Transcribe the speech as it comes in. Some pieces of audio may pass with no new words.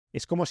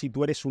Es como si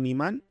tú eres un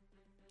imán,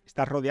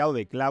 estás rodeado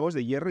de clavos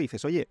de hierro y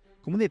dices, oye,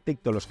 ¿cómo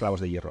detecto los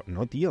clavos de hierro?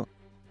 No, tío.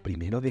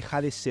 Primero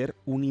deja de ser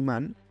un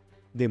imán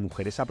de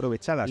mujeres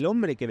aprovechadas. El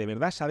hombre que de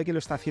verdad sabe que lo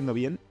está haciendo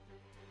bien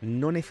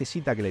no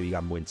necesita que le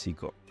digan buen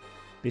chico.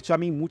 De hecho, a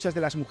mí muchas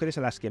de las mujeres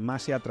a las que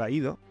más he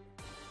atraído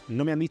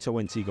no me han dicho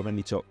buen chico, me han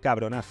dicho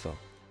cabronazo,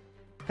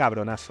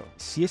 cabronazo.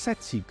 Si esa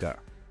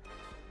chica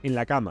en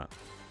la cama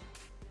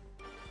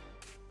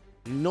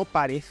no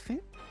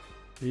parece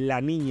la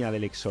niña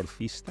del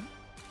exorcista,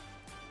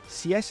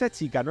 si a esa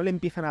chica no le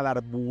empiezan a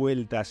dar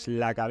vueltas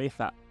la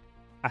cabeza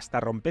hasta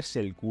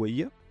romperse el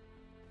cuello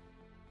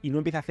y no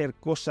empieza a hacer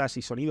cosas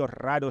y sonidos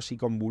raros y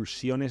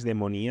convulsiones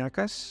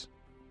demoníacas,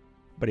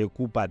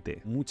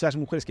 preocúpate. Muchas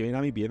mujeres que vienen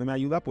a mí pidiéndome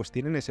ayuda pues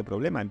tienen ese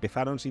problema.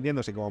 Empezaron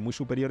sintiéndose como muy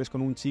superiores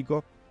con un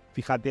chico.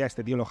 Fíjate, a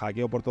este tío lo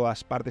hackeo por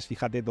todas partes,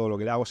 fíjate todo lo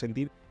que le hago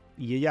sentir.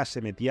 Y ellas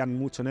se metían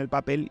mucho en el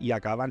papel y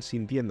acaban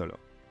sintiéndolo.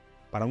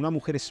 Para una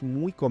mujer es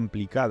muy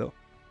complicado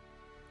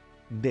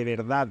de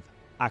verdad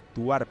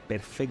actuar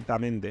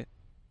perfectamente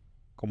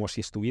como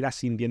si estuviera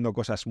sintiendo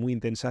cosas muy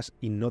intensas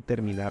y no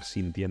terminar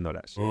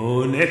sintiéndolas.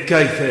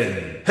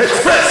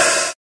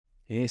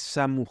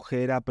 Esa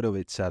mujer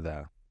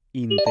aprovechada,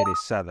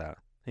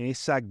 interesada,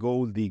 esa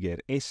gold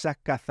digger, esa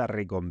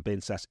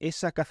cazarrecompensas,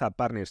 esa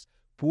cazapartners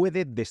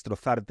puede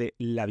destrozarte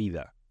la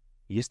vida.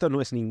 Y esto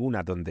no es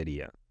ninguna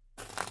tontería.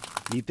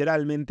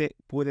 Literalmente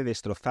puede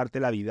destrozarte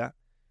la vida.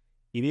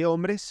 Y veo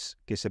hombres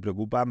que se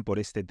preocupan por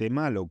este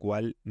tema, lo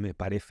cual me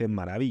parece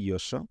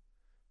maravilloso.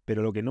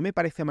 Pero lo que no me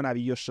parece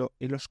maravilloso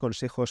es los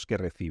consejos que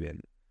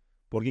reciben.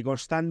 Porque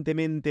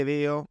constantemente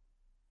veo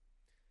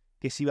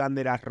que si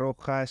banderas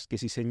rojas, que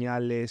si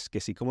señales,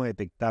 que si cómo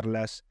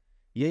detectarlas.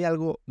 Y hay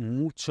algo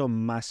mucho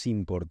más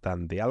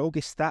importante, algo que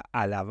está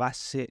a la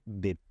base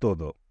de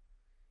todo.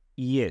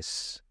 Y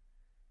es,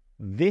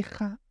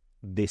 deja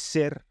de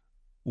ser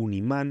un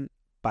imán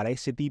para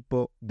ese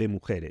tipo de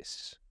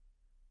mujeres.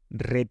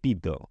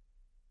 Repito,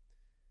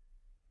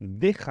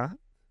 deja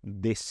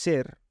de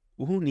ser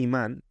un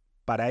imán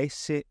para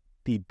ese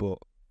tipo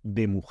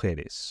de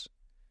mujeres.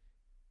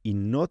 Y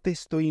no te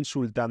estoy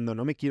insultando,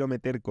 no me quiero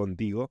meter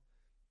contigo,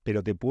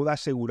 pero te puedo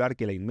asegurar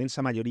que la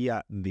inmensa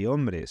mayoría de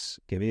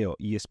hombres que veo,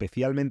 y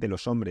especialmente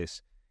los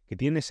hombres que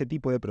tienen ese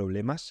tipo de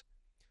problemas,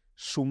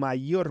 su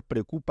mayor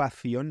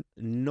preocupación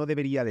no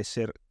debería de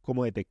ser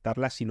cómo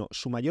detectarlas, sino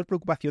su mayor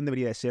preocupación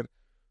debería de ser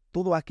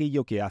todo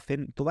aquello que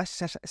hacen, todas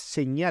esas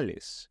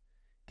señales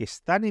que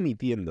están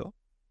emitiendo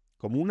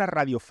como una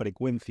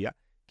radiofrecuencia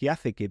que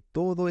hace que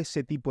todo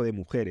ese tipo de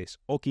mujeres,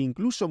 o que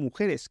incluso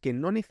mujeres que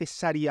no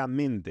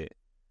necesariamente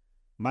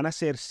van a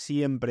ser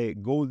siempre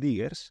gold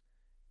diggers,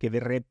 que de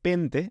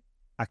repente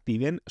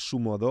activen su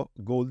modo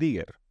gold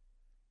digger.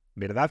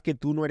 ¿Verdad que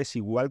tú no eres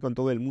igual con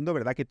todo el mundo?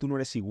 ¿Verdad que tú no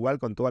eres igual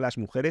con todas las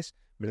mujeres?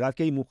 ¿Verdad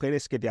que hay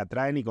mujeres que te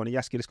atraen y con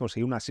ellas quieres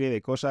conseguir una serie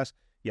de cosas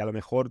y a lo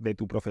mejor de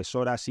tu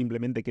profesora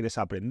simplemente quieres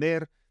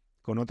aprender?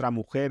 Con otra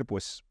mujer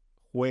pues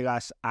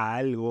juegas a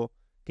algo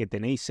que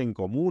tenéis en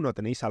común o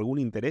tenéis algún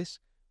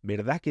interés.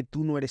 ¿Verdad que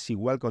tú no eres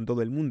igual con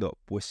todo el mundo?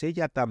 Pues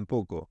ella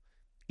tampoco.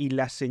 Y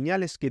las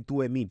señales que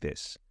tú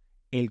emites,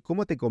 el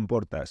cómo te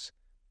comportas,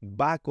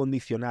 va a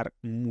condicionar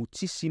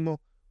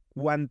muchísimo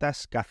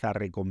cuántas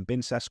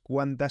cazarrecompensas,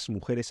 cuántas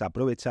mujeres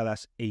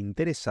aprovechadas e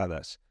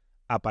interesadas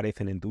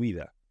aparecen en tu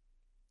vida.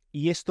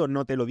 Y esto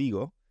no te lo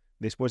digo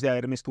después de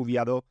haberme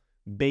estudiado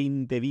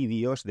 20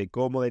 vídeos de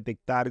cómo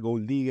detectar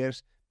gold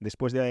diggers,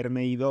 después de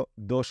haberme ido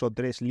 2 o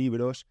 3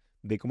 libros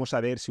de cómo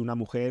saber si una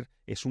mujer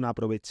es una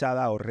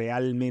aprovechada o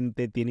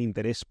realmente tiene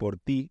interés por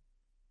ti.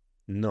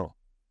 No.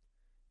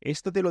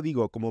 Esto te lo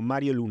digo como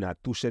Mario Luna,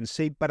 tu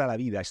sensei para la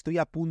vida. Estoy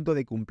a punto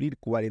de cumplir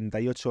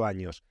 48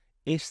 años.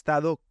 He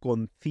estado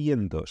con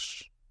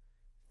cientos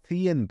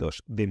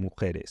de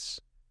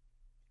mujeres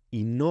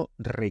y no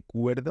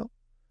recuerdo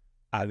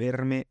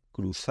haberme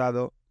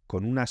cruzado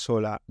con una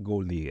sola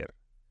gold digger.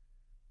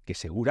 Que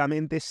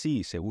seguramente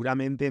sí,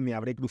 seguramente me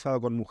habré cruzado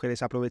con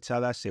mujeres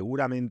aprovechadas,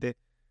 seguramente,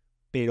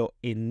 pero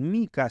en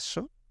mi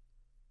caso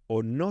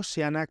o no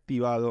se han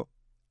activado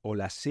o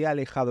las he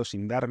alejado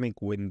sin darme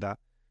cuenta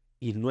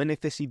y no he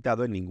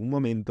necesitado en ningún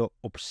momento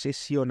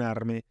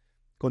obsesionarme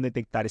con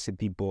detectar ese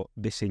tipo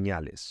de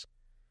señales.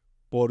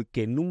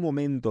 Porque en un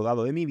momento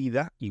dado de mi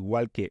vida,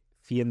 igual que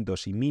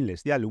cientos y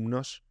miles de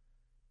alumnos,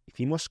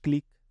 hicimos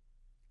clic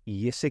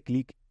y ese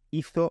clic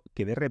hizo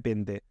que de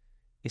repente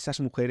esas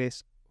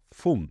mujeres,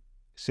 ¡fum!,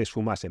 se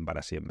esfumasen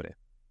para siempre.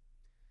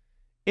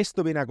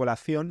 Esto viene a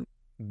colación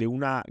de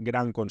una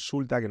gran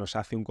consulta que nos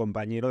hace un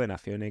compañero de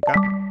Nación ECA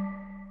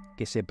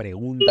que se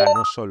pregunta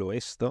no solo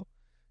esto,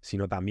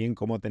 sino también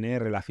cómo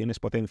tener relaciones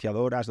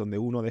potenciadoras donde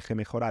uno deje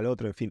mejor al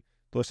otro, en fin.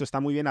 Todo esto está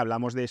muy bien,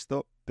 hablamos de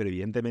esto, pero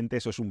evidentemente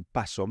eso es un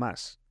paso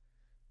más.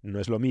 No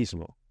es lo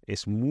mismo.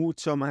 Es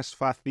mucho más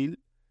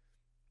fácil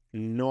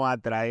no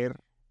atraer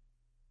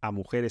a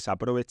mujeres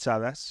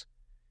aprovechadas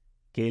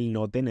que el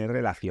no tener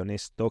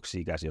relaciones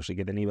tóxicas. Yo sí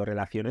que he tenido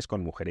relaciones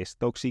con mujeres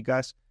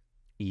tóxicas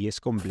y es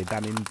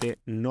completamente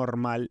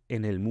normal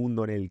en el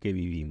mundo en el que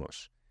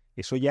vivimos.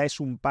 Eso ya es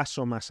un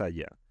paso más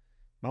allá.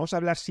 Vamos a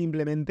hablar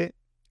simplemente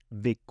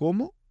de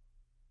cómo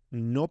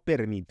no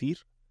permitir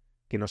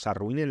que nos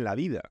arruinen la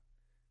vida?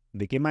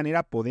 ¿De qué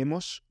manera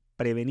podemos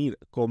prevenir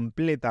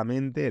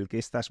completamente el que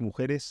estas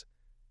mujeres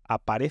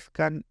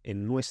aparezcan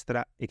en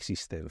nuestra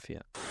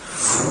existencia?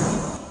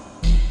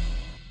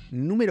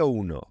 Número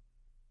 1,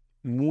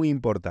 muy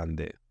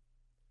importante.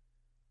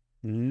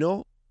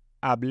 No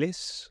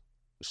hables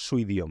su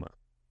idioma.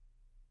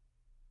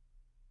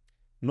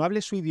 No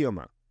hables su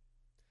idioma.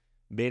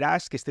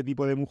 Verás que este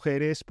tipo de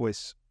mujeres,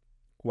 pues,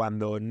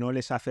 cuando no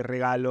les haces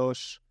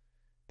regalos,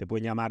 te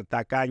pueden llamar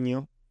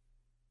tacaño.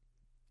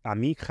 A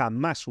mí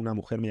jamás una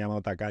mujer me ha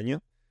llamado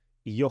tacaño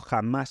y yo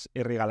jamás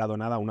he regalado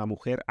nada a una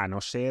mujer, a no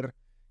ser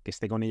que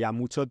esté con ella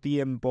mucho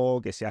tiempo,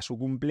 que sea su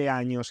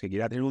cumpleaños, que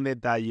quiera tener un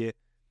detalle.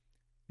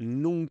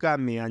 Nunca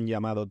me han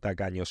llamado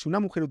tacaño. Si una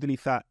mujer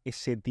utiliza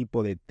ese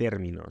tipo de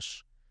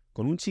términos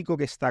con un chico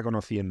que está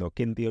conociendo,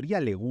 que en teoría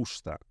le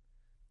gusta,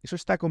 eso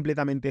está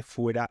completamente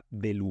fuera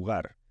de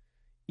lugar.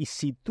 Y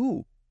si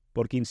tú,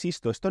 porque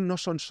insisto, esto no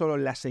son solo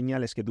las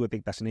señales que tú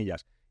detectas en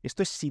ellas,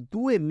 esto es si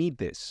tú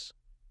emites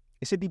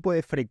ese tipo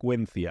de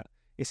frecuencia,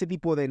 ese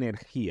tipo de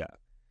energía,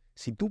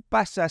 si tú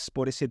pasas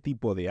por ese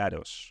tipo de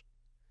aros,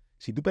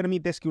 si tú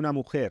permites que una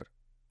mujer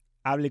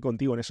hable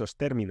contigo en esos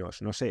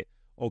términos, no sé,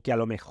 o que a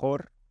lo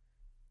mejor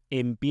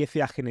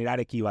empiece a generar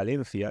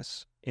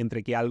equivalencias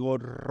entre que algo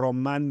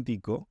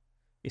romántico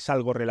es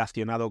algo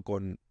relacionado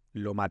con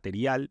lo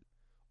material,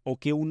 o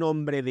que un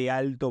hombre de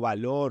alto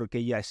valor que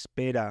ella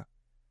espera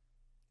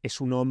es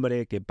un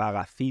hombre que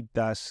paga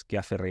citas, que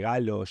hace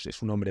regalos,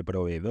 es un hombre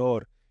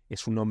proveedor,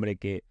 es un hombre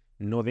que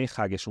no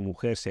deja que su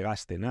mujer se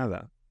gaste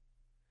nada.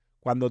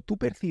 Cuando tú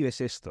percibes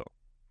esto,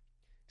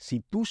 si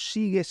tú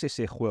sigues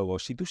ese juego,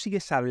 si tú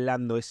sigues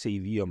hablando ese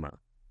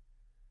idioma,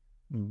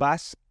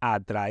 vas a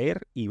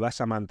atraer y vas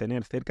a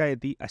mantener cerca de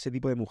ti a ese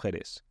tipo de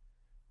mujeres.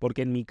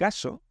 Porque en mi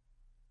caso,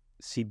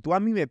 si tú a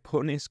mí me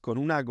pones con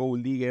una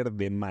gold digger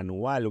de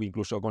manual o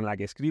incluso con la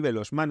que escribe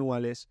los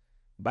manuales,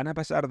 van a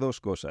pasar dos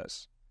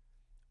cosas.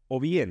 O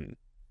bien,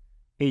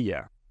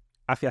 ella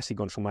hace así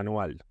con su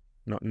manual,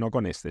 no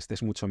con este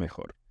es mucho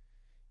mejor,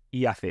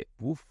 y hace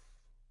uff,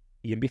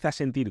 y empieza a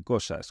sentir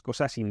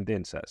cosas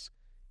intensas,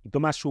 y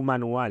toma su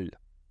manual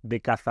de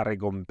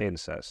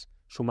cazarrecompensas,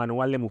 su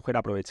manual de mujer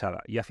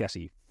aprovechada, y hace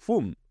así,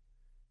 ¡fum!,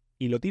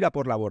 y lo tira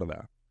por la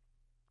borda,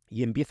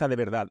 y empieza de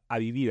verdad a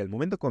vivir el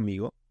momento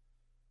conmigo,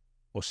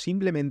 o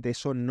simplemente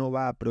eso no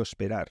va a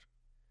prosperar.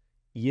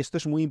 Y esto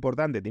es muy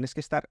importante, tienes que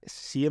estar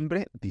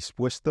siempre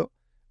dispuesto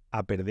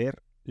a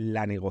perder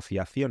la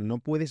negociación. No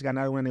puedes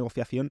ganar una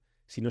negociación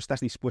si no estás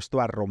dispuesto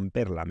a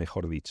romperla,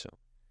 mejor dicho.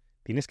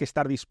 Tienes que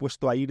estar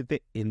dispuesto a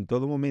irte en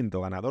todo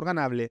momento, ganador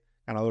ganable,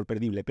 ganador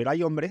perdible. Pero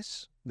hay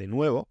hombres, de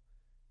nuevo,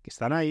 que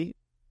están ahí,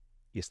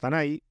 y están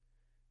ahí,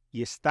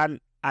 y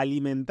están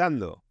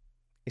alimentando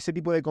ese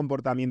tipo de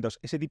comportamientos,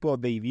 ese tipo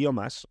de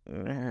idiomas,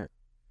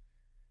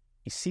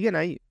 y siguen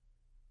ahí,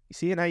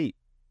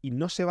 y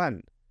no se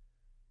van.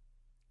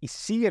 Y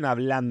siguen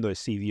hablando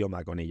ese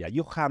idioma con ella.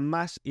 Yo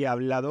jamás he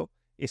hablado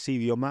ese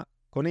idioma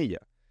con ella.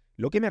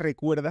 Lo que me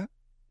recuerda,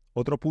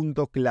 otro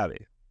punto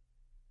clave,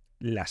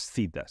 las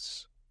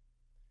citas.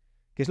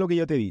 ¿Qué es lo que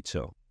yo te he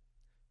dicho?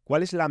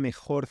 ¿Cuál es la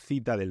mejor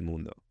cita del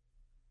mundo?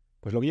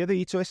 Pues lo que yo te he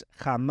dicho es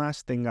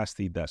jamás tengas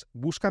citas.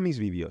 Busca mis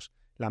vídeos.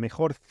 La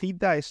mejor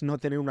cita es no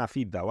tener una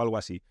cita o algo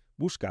así.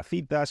 Busca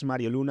citas,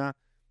 Mario Luna.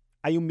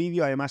 Hay un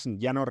vídeo, además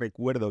ya no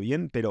recuerdo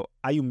bien, pero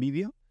hay un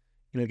vídeo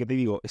en el que te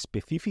digo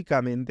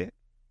específicamente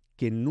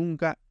que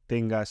nunca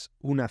tengas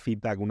una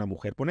cita con una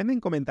mujer. Ponedme en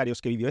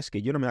comentarios qué vídeo es,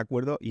 que yo no me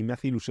acuerdo y me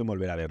hace ilusión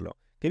volver a verlo.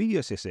 ¿Qué vídeo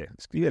es ese?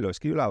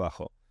 Escríbelo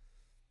abajo.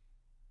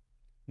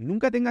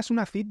 Nunca tengas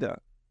una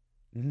cita.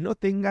 No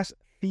tengas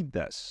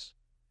citas.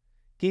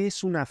 ¿Qué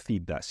es una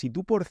cita? Si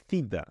tú por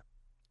cita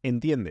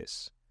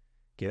entiendes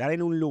quedar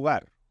en un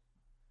lugar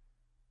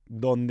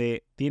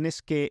donde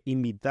tienes que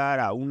invitar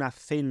a una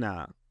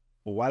cena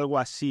o algo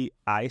así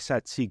a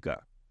esa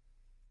chica,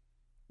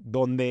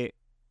 donde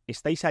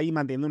estáis ahí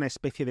manteniendo una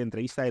especie de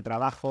entrevista de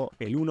trabajo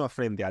el uno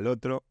frente al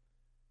otro,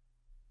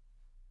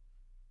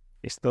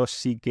 esto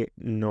sí que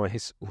no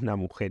es una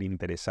mujer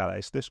interesada.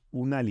 Esto es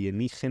una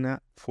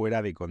alienígena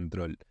fuera de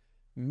control.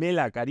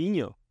 Mela,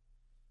 cariño,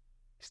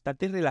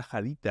 estate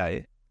relajadita,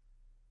 ¿eh?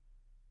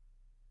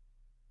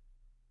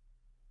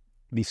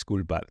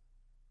 Disculpad.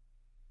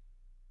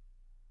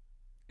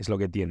 Es lo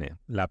que tiene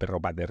la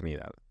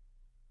perropaternidad.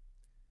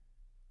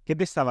 ¿Qué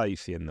te estaba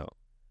diciendo?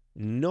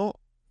 No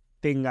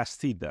tengas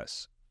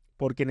citas,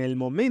 porque en el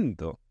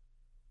momento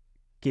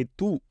que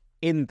tú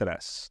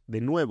entras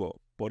de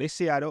nuevo por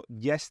ese aro,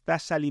 ya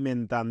estás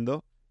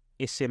alimentando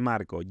ese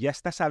marco, ya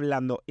estás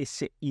hablando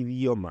ese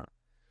idioma,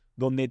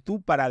 donde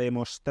tú, para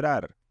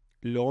demostrar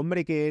lo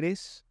hombre que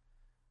eres,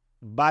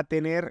 va a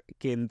tener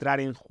que entrar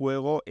en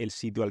juego el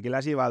sitio al que le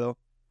has llevado,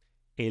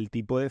 el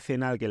tipo de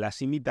cena al que le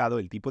has invitado,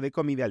 el tipo de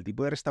comida, el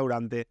tipo de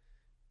restaurante,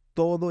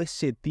 todo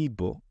ese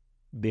tipo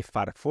de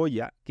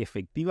farfolla que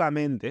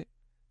efectivamente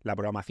la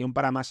programación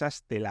para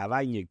masas te la va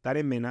a inyectar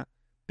en vena,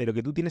 pero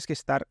que tú tienes que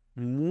estar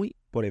muy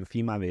por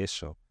encima de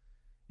eso.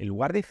 En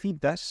lugar de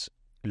citas,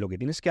 lo que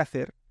tienes que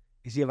hacer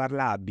es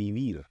llevarla a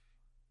vivir.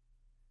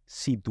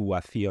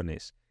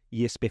 situaciones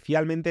y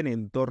especialmente en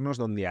entornos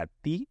donde a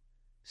ti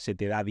se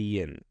te da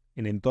bien,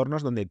 en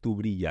entornos donde tú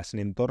brillas, en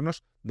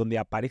entornos donde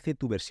aparece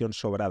tu versión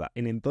sobrada,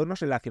 en entornos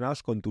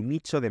relacionados con tu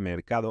nicho de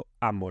mercado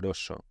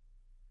amoroso.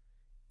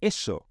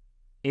 Eso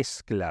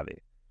es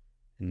clave.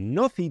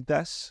 No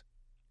citas,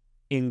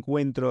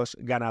 encuentros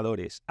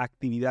ganadores,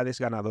 actividades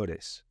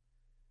ganadores.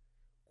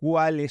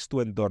 ¿Cuál es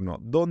tu entorno?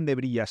 ¿Dónde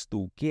brillas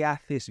tú? ¿Qué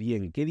haces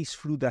bien? ¿Qué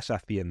disfrutas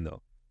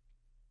haciendo?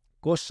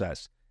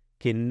 Cosas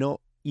que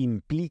no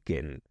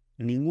impliquen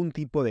ningún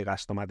tipo de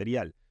gasto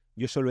material.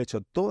 Yo eso lo he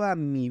hecho toda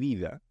mi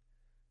vida.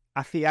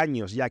 Hace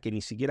años ya que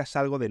ni siquiera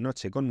salgo de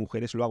noche con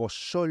mujeres, lo hago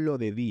solo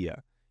de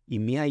día. Y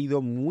me ha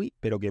ido muy,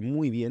 pero que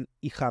muy bien,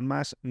 y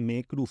jamás me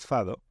he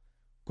cruzado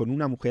con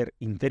una mujer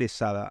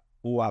interesada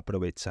o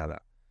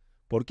aprovechada.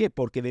 ¿Por qué?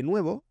 Porque de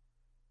nuevo,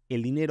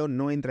 el dinero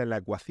no entra en la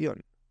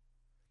ecuación.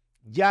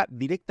 Ya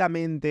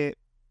directamente,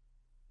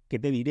 ¿qué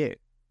te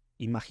diré?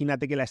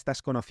 Imagínate que la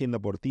estás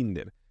conociendo por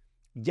Tinder.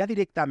 Ya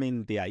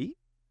directamente ahí,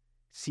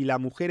 si la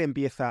mujer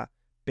empieza,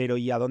 pero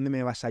 ¿y a dónde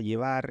me vas a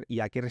llevar?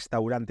 ¿Y a qué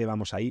restaurante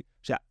vamos a ir?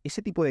 O sea,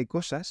 ese tipo de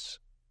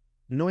cosas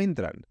no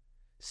entran.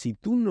 Si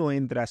tú no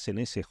entras en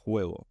ese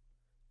juego,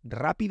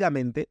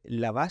 rápidamente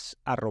la vas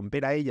a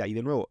romper a ella y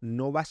de nuevo,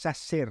 no vas a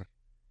ser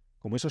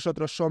como esos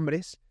otros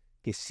hombres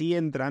que sí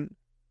entran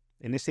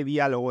en ese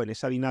diálogo, en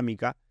esa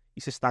dinámica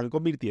y se están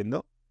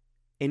convirtiendo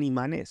en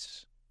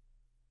imanes.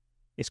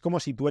 Es como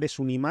si tú eres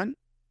un imán,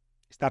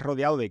 estás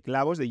rodeado de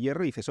clavos de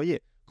hierro y dices,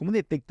 oye, ¿cómo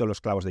detecto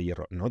los clavos de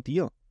hierro? No,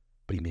 tío.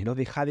 Primero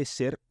deja de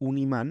ser un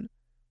imán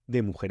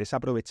de mujeres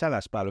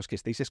aprovechadas. Para los que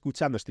estéis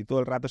escuchando, estoy todo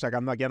el rato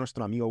sacando aquí a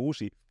nuestro amigo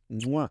Gusi.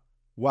 ¡Mua!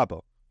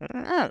 Guapo.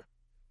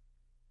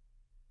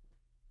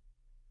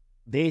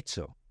 De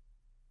hecho,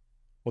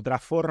 otra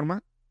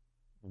forma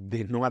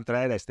de no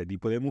atraer a este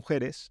tipo de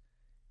mujeres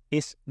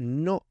es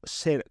no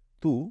ser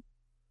tú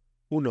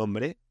un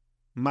hombre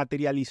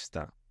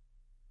materialista.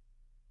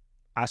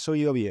 ¿Has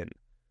oído bien?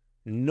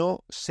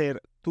 No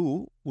ser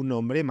tú un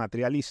hombre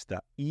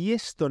materialista. Y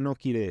esto no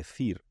quiere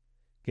decir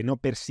que no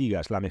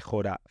persigas la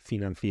mejora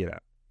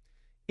financiera.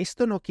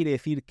 Esto no quiere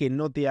decir que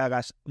no te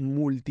hagas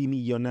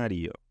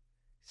multimillonario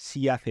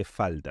si hace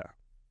falta.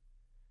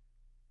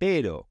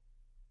 Pero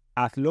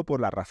hazlo por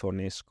las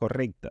razones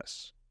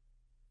correctas.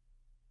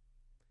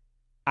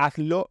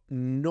 Hazlo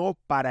no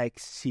para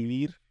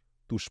exhibir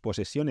tus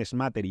posesiones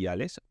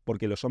materiales,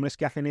 porque los hombres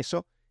que hacen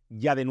eso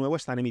ya de nuevo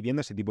están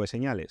emitiendo ese tipo de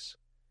señales.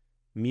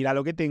 Mira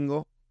lo que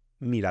tengo,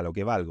 mira lo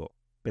que valgo.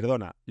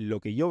 Perdona, lo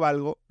que yo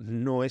valgo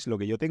no es lo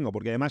que yo tengo,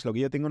 porque además lo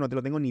que yo tengo no te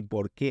lo tengo ni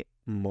por qué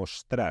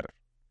mostrar.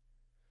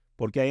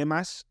 Porque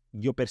además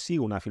yo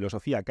persigo una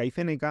filosofía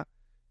caiceneca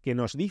que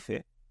nos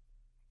dice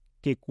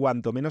que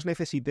cuanto menos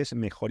necesites,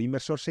 mejor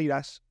inversor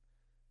serás,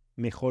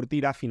 mejor te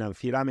irá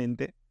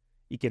financieramente,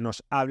 y que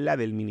nos habla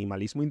del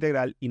minimalismo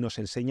integral y nos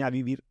enseña a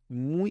vivir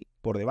muy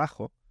por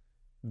debajo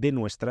de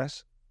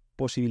nuestras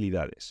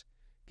posibilidades,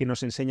 que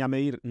nos enseña a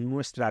medir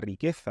nuestra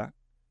riqueza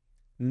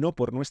no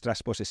por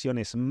nuestras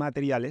posesiones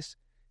materiales,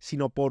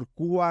 sino por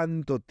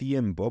cuánto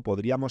tiempo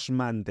podríamos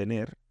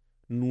mantener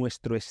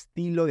nuestro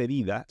estilo de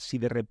vida si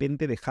de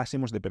repente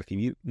dejásemos de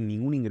percibir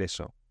ningún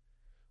ingreso.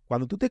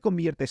 Cuando tú te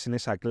conviertes en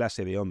esa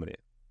clase de hombre,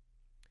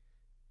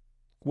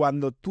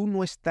 cuando tú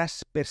no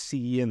estás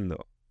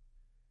persiguiendo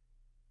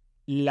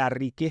la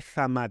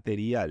riqueza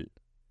material,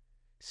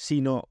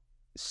 sino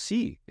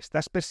sí,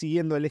 estás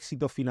persiguiendo el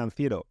éxito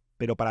financiero,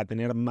 pero para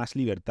tener más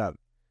libertad,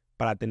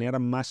 para tener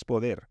más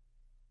poder,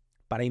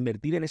 para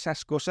invertir en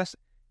esas cosas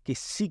que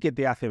sí que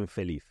te hacen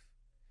feliz.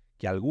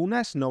 Que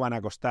algunas no van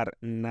a costar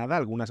nada,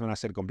 algunas van a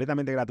ser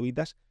completamente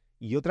gratuitas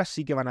y otras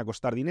sí que van a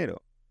costar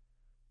dinero.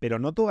 Pero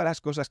no todas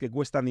las cosas que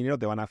cuestan dinero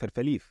te van a hacer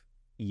feliz.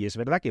 Y es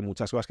verdad que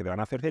muchas cosas que te van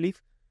a hacer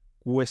feliz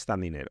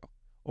cuestan dinero.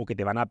 O que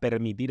te van a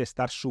permitir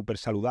estar súper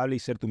saludable y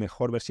ser tu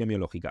mejor versión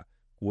biológica.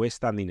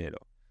 Cuestan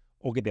dinero.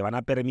 O que te van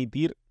a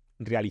permitir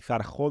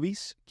realizar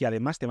hobbies que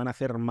además te van a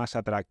hacer más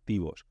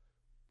atractivos.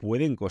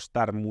 Pueden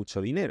costar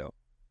mucho dinero.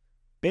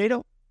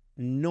 Pero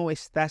no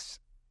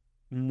estás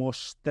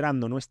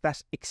mostrando, no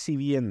estás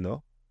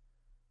exhibiendo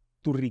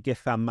tu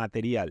riqueza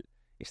material.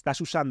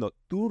 Estás usando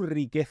tu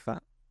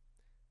riqueza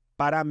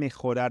para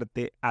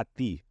mejorarte a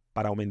ti,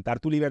 para aumentar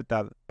tu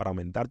libertad, para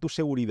aumentar tu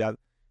seguridad,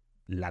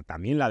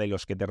 también la de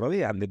los que te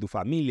rodean, de tu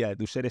familia, de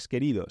tus seres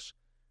queridos.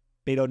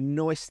 Pero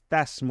no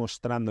estás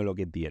mostrando lo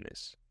que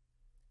tienes.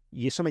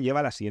 Y eso me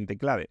lleva a la siguiente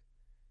clave.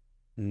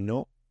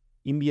 No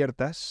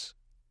inviertas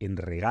en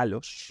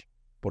regalos,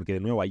 porque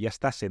de nuevo ahí ya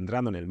estás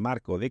entrando en el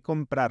marco de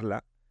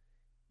comprarla.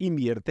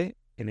 Invierte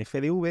en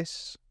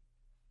FDVs,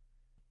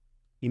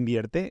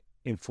 invierte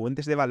en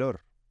fuentes de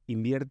valor,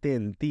 invierte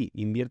en ti,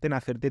 invierte en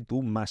hacerte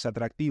tú más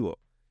atractivo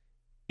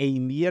e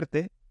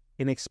invierte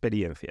en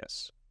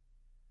experiencias.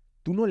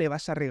 Tú no le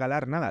vas a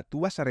regalar nada,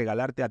 tú vas a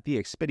regalarte a ti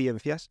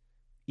experiencias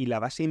y la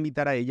vas a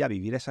invitar a ella a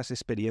vivir esas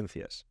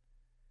experiencias.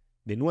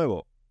 De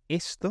nuevo,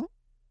 esto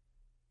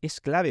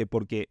es clave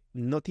porque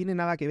no tiene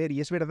nada que ver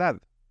y es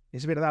verdad,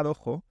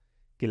 ojo,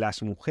 que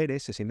las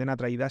mujeres se sienten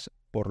atraídas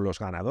por los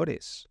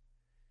ganadores.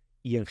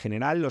 Y en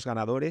general los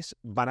ganadores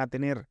van a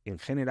tener, en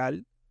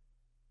general,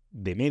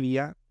 de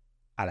media,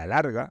 a la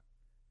larga,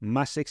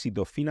 más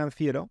éxito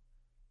financiero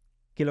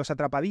que los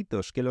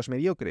atrapaditos, que los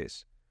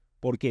mediocres,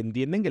 porque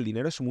entienden que el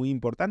dinero es muy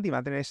importante y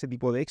van a tener ese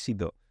tipo de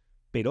éxito.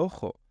 Pero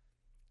ojo,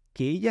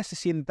 que ella se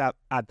sienta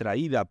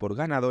atraída por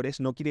ganadores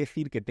no quiere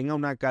decir que tenga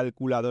una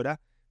calculadora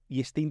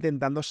y esté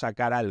intentando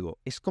sacar algo.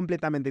 Es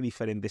completamente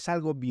diferente, es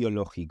algo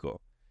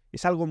biológico,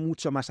 es algo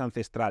mucho más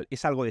ancestral,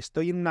 es algo de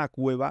estoy en una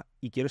cueva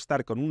y quiero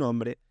estar con un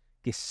hombre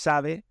que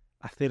sabe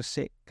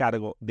hacerse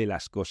cargo de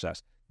las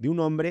cosas, de un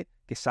hombre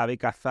que sabe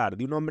cazar,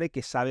 de un hombre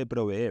que sabe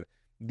proveer,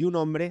 de un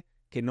hombre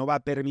que no va a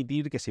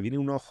permitir que si viene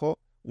un oso,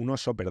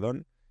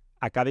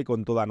 acabe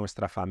con toda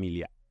nuestra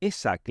familia.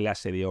 Esa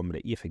clase de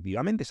hombre, y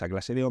efectivamente esa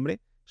clase de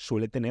hombre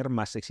suele tener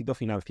más éxito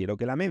financiero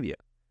que la media.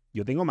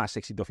 Yo tengo más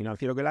éxito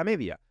financiero que la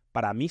media.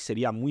 Para mí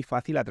sería muy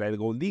fácil atraer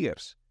gold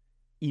diggers.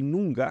 Y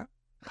nunca,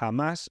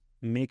 jamás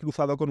me he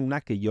cruzado con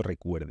una que yo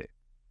recuerde.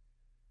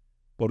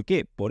 ¿Por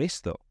qué? Por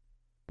esto.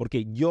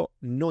 Porque yo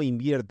no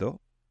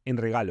invierto en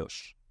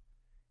regalos.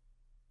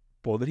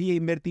 Podría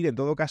invertir en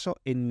todo caso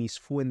en mis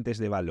fuentes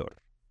de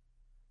valor.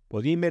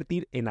 Podría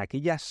invertir en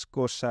aquellas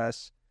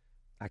cosas,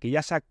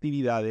 aquellas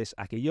actividades,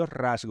 aquellos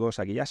rasgos,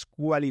 aquellas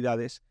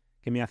cualidades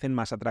que me hacen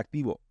más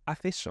atractivo.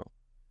 Haz eso.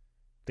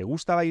 ¿Te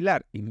gusta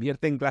bailar?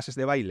 Invierte en clases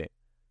de baile.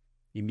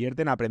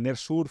 Invierte en aprender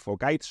surf o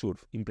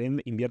kitesurf.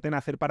 Invierte en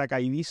hacer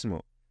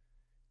paracaidismo.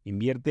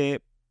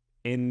 Invierte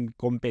en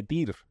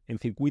competir en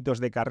circuitos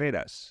de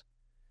carreras.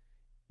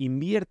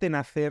 Invierte en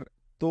hacer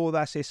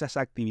todas esas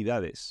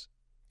actividades.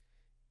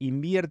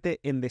 Invierte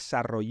en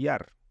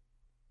desarrollar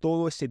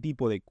todo ese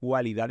tipo de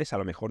cualidades. A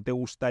lo mejor te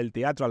gusta el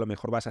teatro, a lo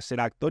mejor vas a ser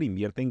actor,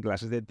 invierte en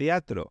clases de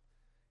teatro.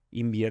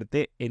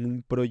 Invierte en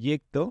un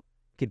proyecto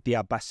que te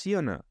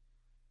apasiona.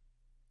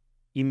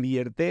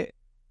 Invierte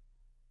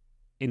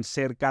en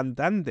ser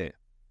cantante.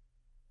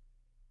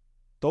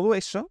 Todo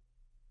eso,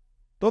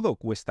 todo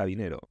cuesta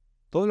dinero.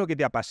 Todo lo que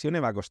te apasione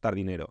va a costar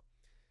dinero.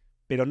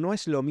 Pero no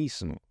es lo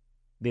mismo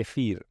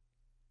decir,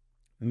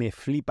 me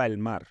flipa el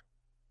mar,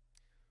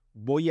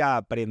 voy a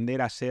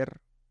aprender a ser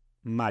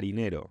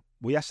marinero,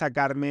 voy a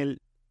sacarme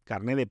el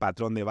carné de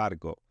patrón de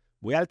barco,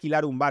 voy a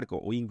alquilar un barco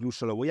o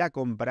incluso lo voy a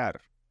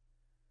comprar,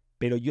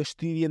 pero yo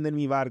estoy viviendo en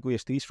mi barco y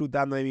estoy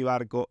disfrutando de mi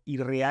barco y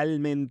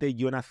realmente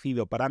yo he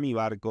nacido para mi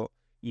barco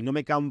y no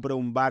me compro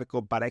un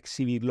barco para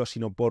exhibirlo,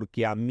 sino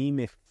porque a mí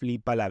me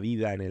flipa la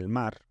vida en el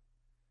mar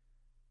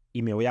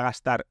y me voy a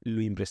gastar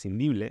lo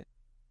imprescindible,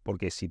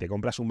 porque si te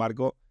compras un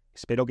barco,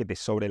 espero que te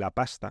sobre la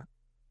pasta,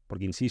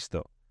 porque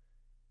insisto,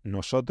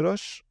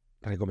 nosotros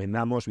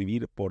recomendamos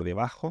vivir por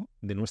debajo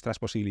de nuestras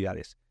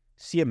posibilidades,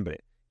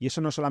 siempre. Y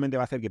eso no solamente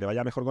va a hacer que te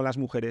vaya mejor con las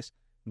mujeres,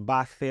 va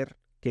a hacer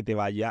que te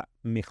vaya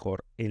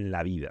mejor en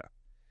la vida.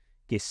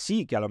 Que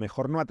sí, que a lo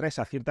mejor no atraes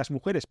a ciertas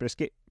mujeres, pero es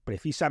que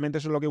precisamente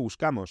eso es lo que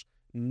buscamos,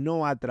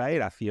 no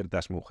atraer a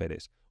ciertas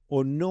mujeres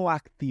o no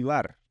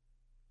activar,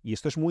 y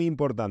esto es muy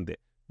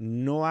importante,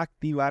 no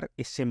activar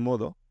ese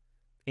modo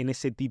en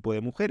ese tipo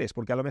de mujeres,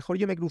 porque a lo mejor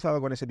yo me he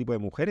cruzado con ese tipo de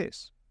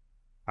mujeres,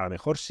 a lo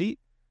mejor sí,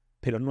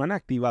 pero no han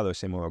activado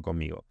ese modo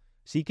conmigo.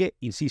 Así que,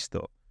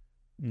 insisto,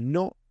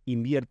 no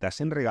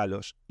inviertas en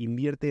regalos,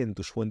 invierte en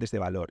tus fuentes de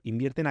valor,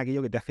 invierte en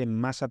aquello que te hace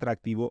más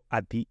atractivo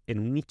a ti en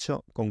un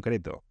nicho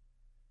concreto.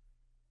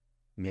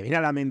 Me viene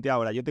a la mente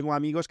ahora, yo tengo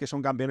amigos que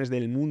son campeones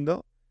del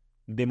mundo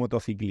de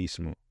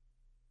motociclismo,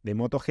 de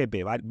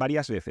MotoGP,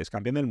 varias veces,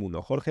 campeón del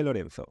mundo, Jorge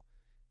Lorenzo.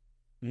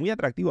 Muy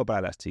atractivo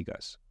para las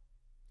chicas.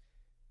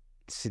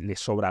 Le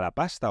sobra la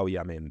pasta,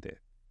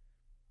 obviamente.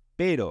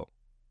 Pero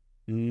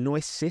no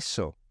es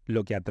eso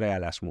lo que atrae a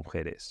las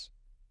mujeres.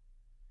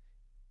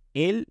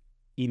 Él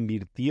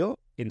invirtió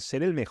en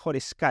ser el mejor.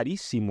 Es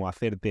carísimo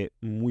hacerte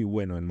muy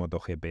bueno en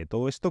MotoGP.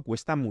 Todo esto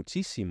cuesta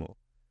muchísimo.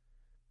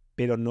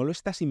 Pero no lo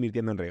estás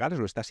invirtiendo en regalos,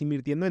 lo estás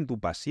invirtiendo en tu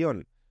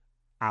pasión.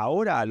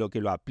 Ahora a lo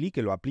que lo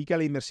aplique a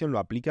la inversión, lo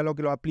aplique a lo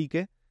que lo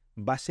aplique,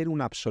 va a ser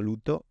un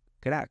absoluto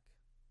crack.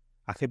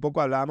 Hace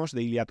poco hablábamos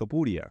de Ilia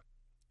Topuria.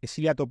 ¿Es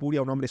Ilia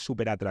Topuria un hombre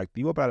súper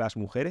atractivo para las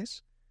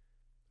mujeres?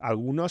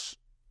 Algunos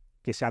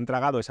que se han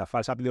tragado esa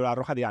falsa píldora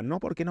roja dirán, no,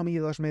 porque no mide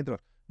 2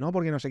 metros, no,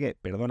 porque no sé qué.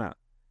 Perdona,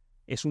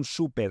 es un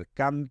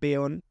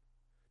supercampeón,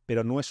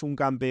 pero no es un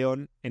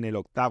campeón en el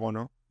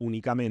octágono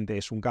únicamente,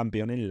 es un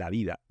campeón en la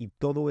vida. Y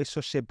todo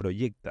eso se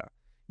proyecta,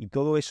 y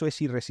todo eso es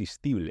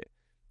irresistible.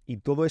 Y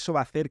todo eso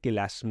va a hacer que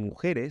las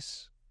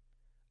mujeres,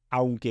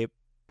 aunque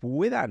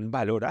puedan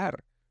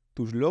valorar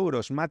tus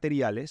logros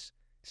materiales,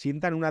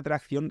 sientan una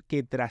atracción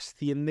que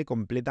trasciende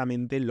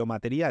completamente lo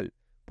material.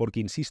 Porque,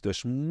 insisto,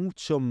 es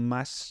mucho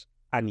más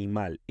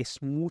animal,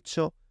 es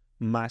mucho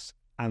más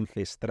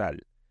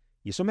ancestral.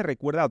 Y eso me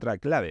recuerda a otra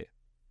clave.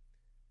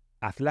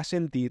 Hazla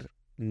sentir,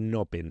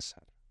 no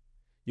pensar.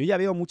 Yo ya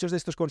veo muchos de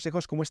estos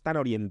consejos como están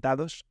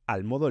orientados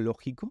al modo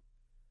lógico,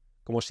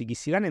 como si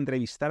quisieran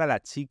entrevistar a la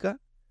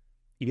chica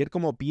y ver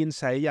cómo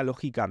piensa ella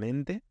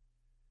lógicamente,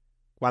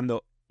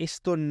 cuando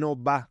esto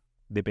no va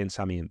de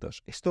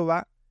pensamientos, esto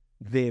va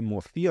de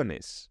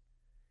emociones.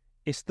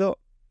 Esto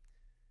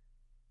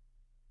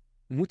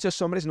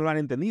muchos hombres no lo han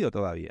entendido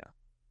todavía.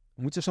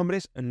 muchos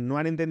hombres no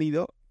han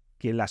entendido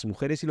que las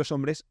mujeres y los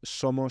hombres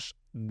somos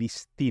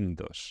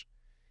distintos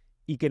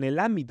y que en el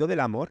ámbito del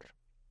amor,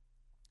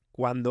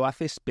 cuando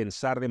haces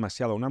pensar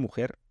demasiado a una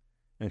mujer,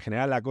 en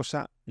general la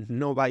cosa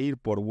no va a ir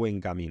por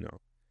buen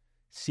camino.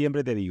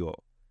 Siempre te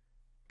digo,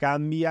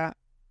 cambia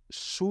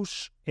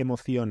sus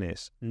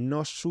emociones,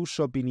 no sus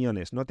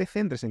opiniones. No te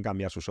centres en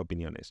cambiar sus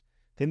opiniones.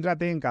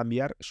 Céntrate en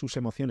cambiar sus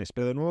emociones.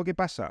 Pero de nuevo, ¿qué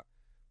pasa?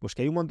 Pues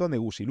que hay un montón de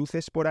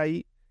gusiluces por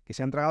ahí que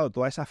se han tragado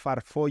toda esa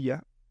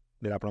farfolla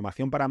de la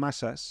programación para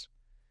masas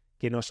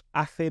que nos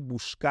hace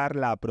buscar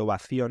la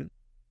aprobación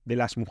de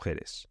las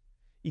mujeres.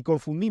 Y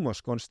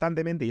confundimos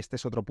constantemente, y este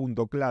es otro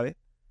punto clave,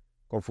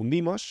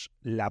 confundimos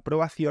la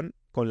aprobación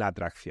con la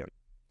atracción.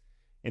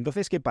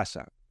 Entonces, ¿qué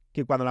pasa?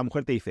 Que cuando la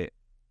mujer te dice,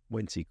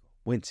 buen chico,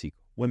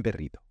 buen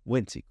perrito,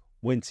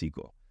 buen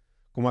chico,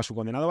 como a su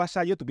condenado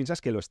vasallo, tú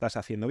piensas que lo estás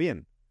haciendo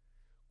bien.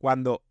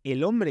 Cuando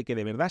el hombre que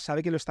de verdad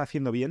sabe que lo está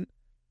haciendo bien,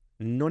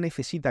 no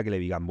necesita que le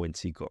digan buen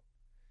chico.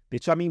 De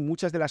hecho, a mí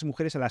muchas de las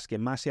mujeres a las que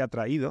más he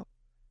atraído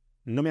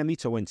no me han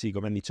dicho buen chico,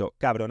 me han dicho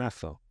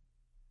cabronazo,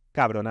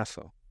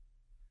 cabronazo.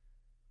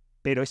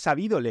 Pero he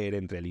sabido leer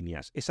entre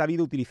líneas, he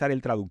sabido utilizar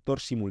el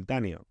traductor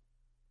simultáneo.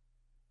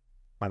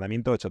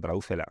 Mandamiento 8,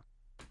 tradúcela.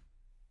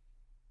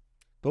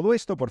 Todo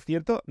esto, por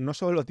cierto, no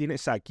solo lo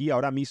tienes aquí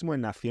ahora mismo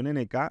en Nación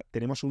NK,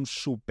 tenemos un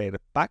super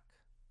pack,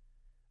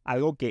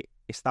 algo que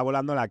está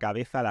volando a la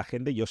cabeza a la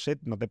gente. Yo sé,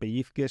 no te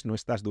pellizques, no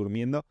estás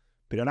durmiendo,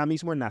 pero ahora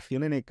mismo en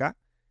Nación NK,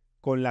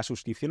 con la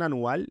suscripción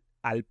anual,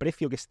 al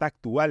precio que está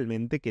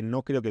actualmente, que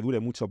no creo que dure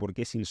mucho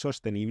porque es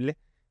insostenible,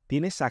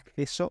 tienes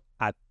acceso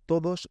a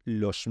todos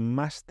los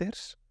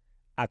másters,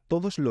 a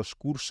todos los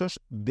cursos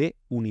de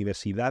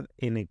Universidad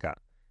NK,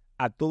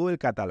 a todo el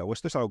catálogo.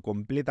 Esto es algo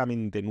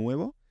completamente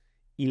nuevo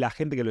y la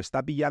gente que lo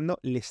está pillando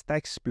le está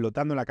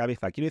explotando la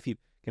cabeza. Quiero decir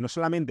que no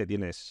solamente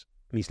tienes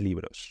mis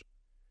libros,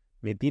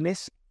 me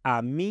tienes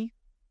a mí,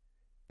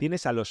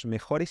 tienes a los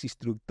mejores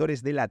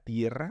instructores de la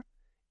Tierra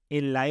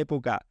en la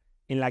época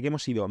en la que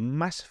hemos sido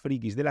más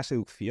frikis de la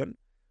seducción,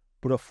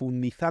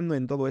 profundizando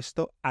en todo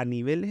esto a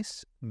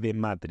niveles de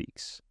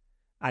Matrix,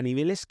 a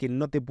niveles que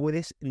no te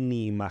puedes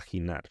ni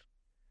imaginar.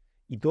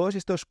 Y todos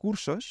estos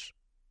cursos,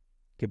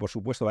 que por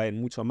supuesto valen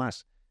mucho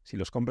más si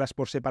los compras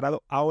por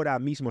separado, ahora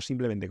mismo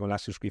simplemente con la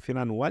suscripción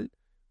anual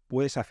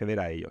puedes acceder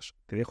a ellos.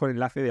 Te dejo el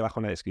enlace debajo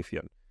en la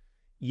descripción.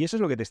 Y eso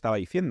es lo que te estaba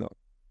diciendo.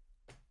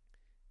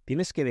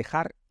 Tienes que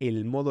dejar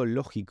el modo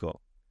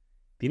lógico.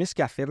 Tienes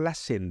que hacerlas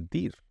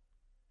sentir,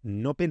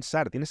 no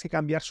pensar. Tienes que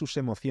cambiar sus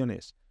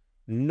emociones,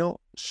 no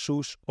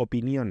sus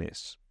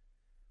opiniones.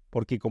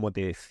 Porque como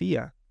te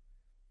decía,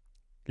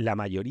 la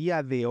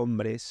mayoría de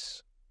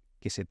hombres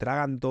que se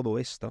tragan todo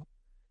esto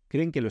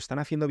creen que lo están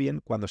haciendo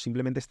bien cuando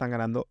simplemente están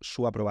ganando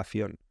su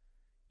aprobación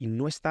y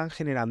no están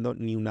generando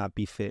ni un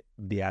ápice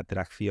de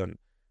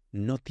atracción.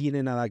 No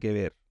tiene nada que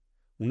ver.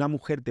 Una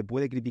mujer te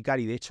puede criticar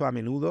y de hecho a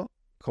menudo,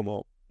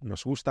 como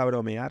nos gusta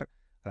bromear,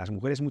 a las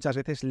mujeres muchas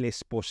veces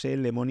les posee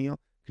el demonio,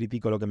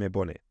 critico lo que me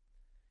pone.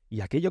 Y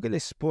aquello que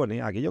les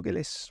pone, aquello que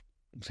les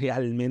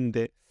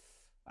realmente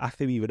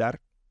hace vibrar,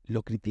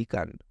 lo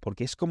critican,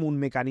 porque es como un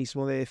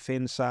mecanismo de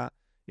defensa,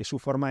 es su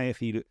forma de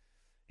decir,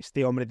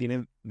 este hombre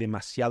tiene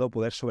demasiado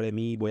poder sobre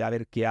mí, voy a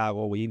ver qué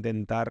hago, voy a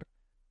intentar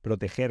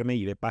protegerme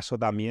y de paso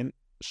también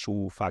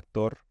su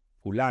factor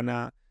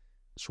fulana,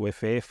 su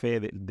FF,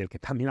 del que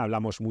también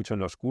hablamos mucho en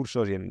los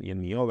cursos y en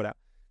mi obra.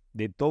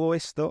 De todo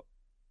esto,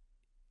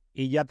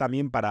 ella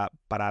también para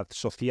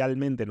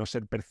socialmente no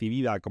ser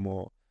percibida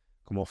como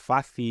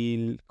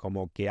fácil,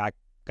 como que ha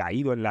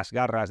caído en las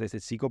garras de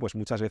este chico, pues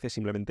muchas veces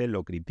simplemente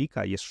lo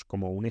critica y es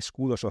como un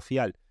escudo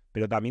social.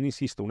 Pero también,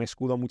 insisto, un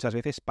escudo muchas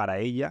veces para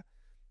ella,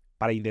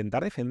 para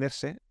intentar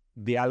defenderse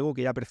de algo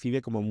que ella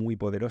percibe como muy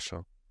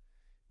poderoso.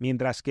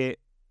 Mientras que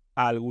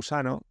al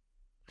gusano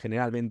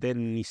generalmente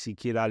ni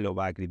siquiera lo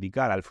va a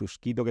criticar. Al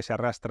frusquito que se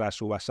arrastra a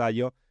su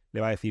vasallo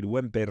le va a decir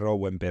buen perro,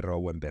 buen perro,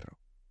 buen perro.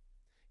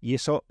 Y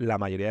eso la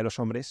mayoría de los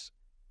hombres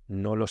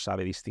no lo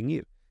sabe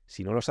distinguir.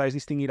 Si no lo sabes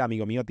distinguir,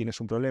 amigo mío,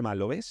 tienes un problema,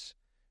 ¿lo ves?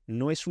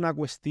 No es una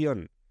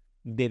cuestión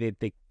de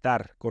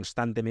detectar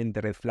constantemente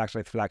red flags.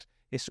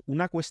 Es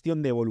una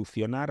cuestión de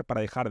evolucionar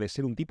para dejar de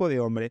ser un tipo de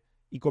hombre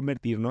y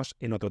convertirnos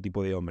en otro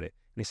tipo de hombre.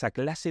 En esa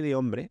clase de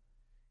hombre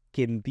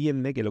que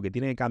entiende que lo que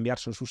tiene que cambiar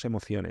son sus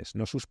emociones,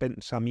 no sus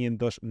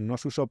pensamientos, no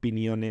sus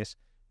opiniones,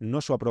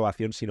 no su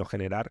aprobación, sino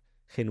generar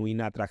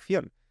genuina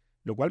atracción.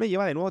 Lo cual me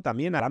lleva de nuevo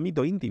también al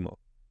ámbito íntimo.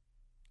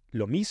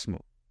 Lo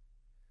mismo.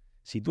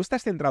 Si tú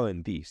estás centrado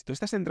en ti, si tú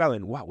estás centrado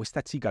en, wow,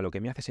 esta chica lo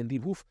que me hace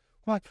sentir,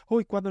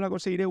 hoy, ¿cuándo la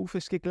conseguiré?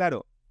 Es que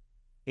claro,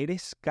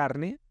 eres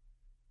carne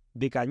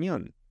de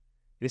cañón.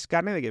 Eres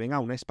carne de que venga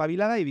una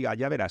espabilada y diga,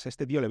 ya verás, a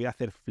este tío le voy a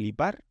hacer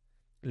flipar,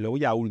 lo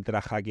voy a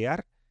ultra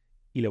hackear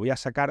y le voy a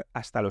sacar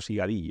hasta los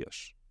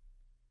higadillos.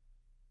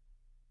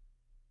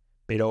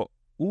 Pero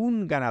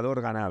un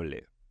ganador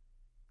ganable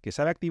que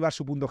sabe activar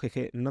su punto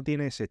GG no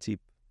tiene ese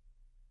chip.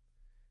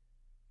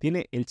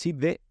 Tiene el chip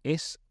de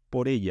es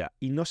por ella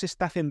y no se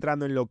está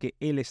centrando en lo que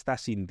él está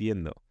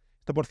sintiendo.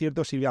 Esto, por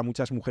cierto, sirve a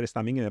muchas mujeres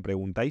también que me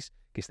preguntáis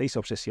que estáis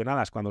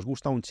obsesionadas cuando os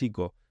gusta un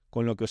chico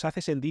con lo que os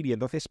hace sentir y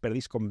entonces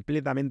perdéis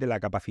completamente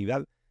la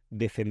capacidad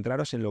de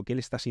centraros en lo que él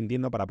está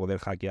sintiendo para poder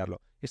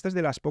hackearlo. Esta es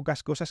de las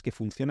pocas cosas que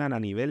funcionan a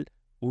nivel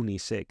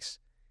unisex.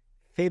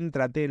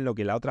 Céntrate en lo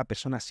que la otra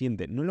persona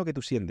siente, no en lo que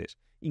tú sientes.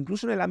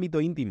 Incluso en el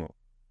ámbito íntimo.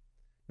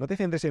 No te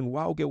centres en,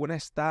 wow, qué buena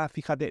está,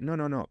 fíjate. No,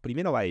 no, no.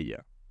 Primero va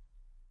ella.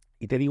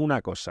 Y te digo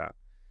una cosa.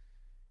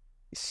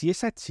 Si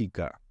esa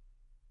chica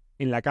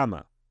en la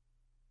cama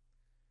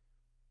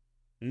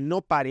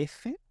no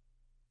parece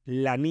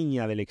la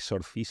niña del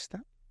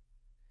exorcista,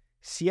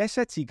 si a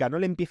esa chica no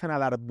le empiezan a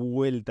dar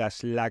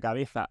vueltas la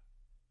cabeza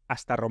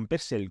hasta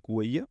romperse el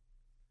cuello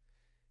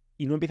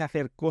y no empieza a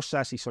hacer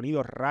cosas y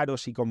sonidos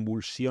raros y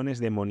convulsiones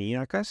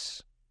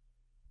demoníacas,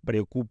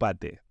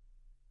 preocúpate.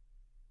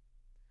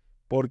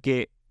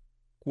 Porque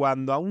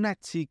cuando a una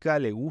chica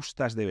le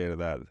gustas de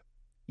verdad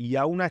y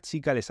a una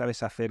chica le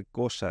sabes hacer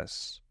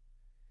cosas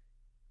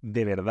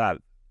de verdad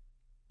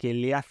que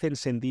le hacen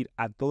sentir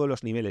a todos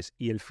los niveles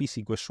y el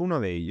físico es uno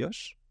de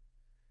ellos,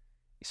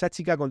 esa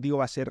chica contigo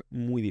va a ser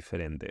muy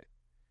diferente.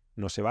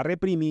 No se va a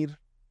reprimir,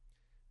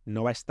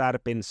 no va a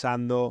estar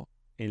pensando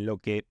en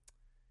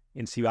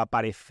si va a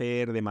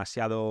parecer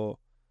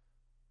demasiado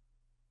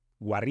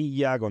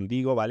guarrilla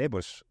contigo, ¿vale?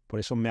 Pues por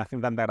eso me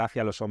hacen tanta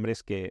gracia los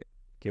hombres que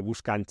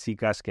buscan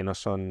chicas que no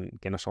son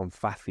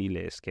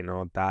fáciles, que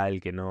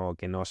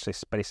no se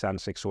expresan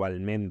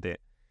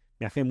sexualmente.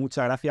 Me hace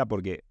mucha gracia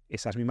porque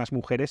esas mismas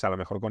mujeres, a lo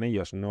mejor con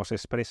ellos no se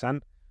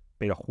expresan,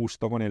 pero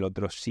justo con el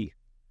otro sí.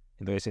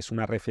 Entonces es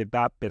una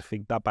receta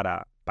perfecta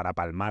para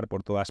palmar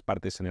por todas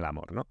partes en el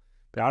amor, ¿no?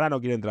 Pero ahora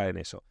no quiero entrar en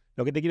eso.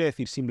 Lo que te quiero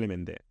decir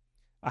simplemente,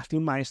 hazte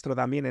un maestro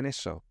también en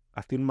eso.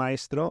 Hazte un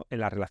maestro en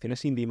las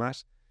relaciones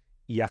íntimas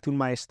y hazte un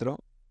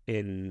maestro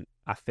en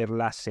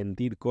hacerlas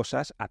sentir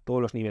cosas a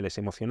todos los niveles,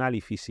 emocional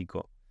y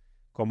físico.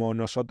 Como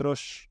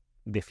nosotros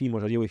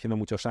decimos, lo llevo diciendo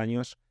muchos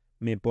años,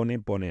 me pone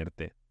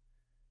ponerte.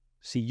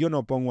 Si yo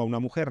no pongo a una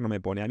mujer, no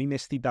me pone. A mí me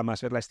excita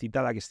más verla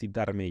excitada que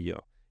excitarme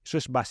yo. Eso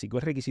es básico,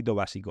 es requisito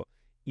básico.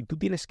 Y tú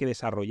tienes que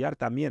desarrollar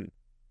también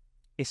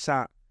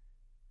esa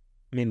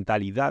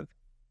mentalidad,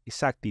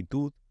 esa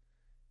actitud,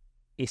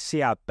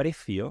 ese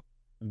aprecio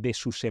de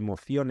sus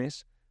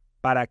emociones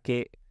para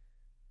que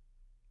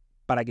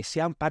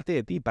sean parte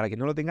de ti, para que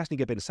no lo tengas ni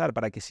que pensar,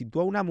 para que si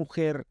tú a una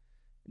mujer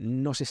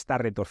no se está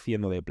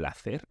retorciendo de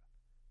placer,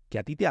 que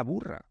a ti te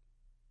aburra.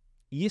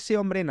 Y ese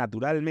hombre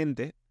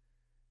naturalmente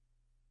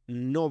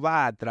no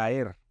va a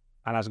atraer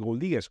a las gold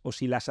diggers, o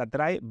si las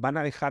atrae van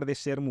a dejar de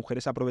ser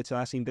mujeres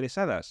aprovechadas e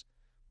interesadas,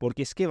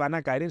 porque es que van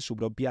a caer en su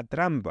propia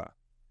trampa.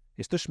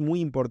 Esto es muy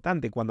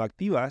importante cuando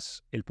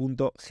activas el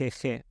punto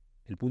GG,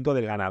 el punto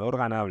del ganador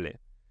ganable,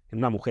 en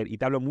una mujer, y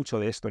te hablo mucho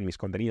de esto en mis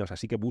contenidos,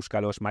 así que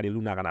búscalos, Mario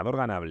Luna, ganador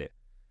ganable.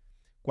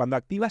 Cuando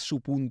activas su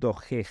punto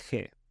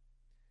GG,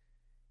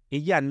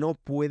 ella no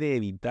puede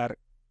evitar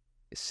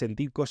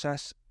sentir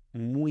cosas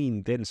muy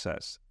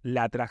intensas.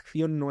 La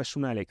atracción no es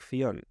una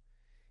elección.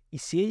 Y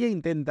si ella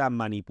intenta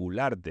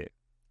manipularte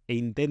e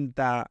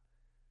intenta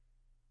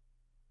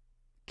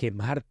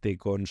quemarte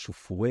con su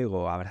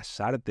fuego,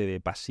 abrasarte de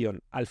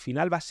pasión, al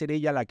final va a ser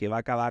ella la que va a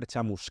acabar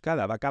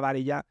chamuscada, va a acabar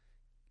ella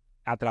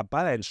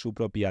atrapada en su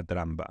propia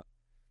trampa.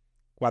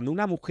 Cuando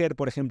una mujer,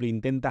 por ejemplo,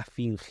 intenta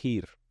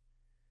fingir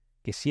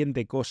que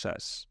siente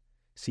cosas,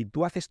 si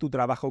tú haces tu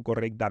trabajo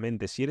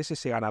correctamente, si eres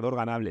ese ganador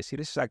ganable, si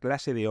eres esa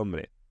clase de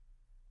hombre,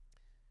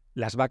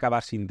 las va a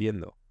acabar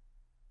sintiendo.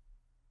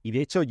 Y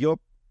de hecho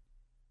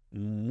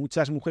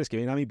muchas mujeres que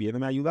vienen a mí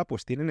pidiéndome ayuda,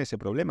 pues tienen ese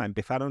problema.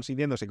 Empezaron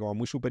sintiéndose como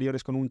muy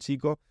superiores con un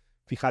chico.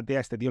 Fíjate, a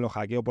este tío lo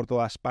hackeo por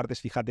todas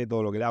partes, fíjate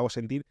todo lo que le hago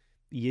sentir.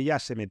 Y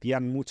ellas se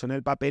metían mucho en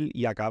el papel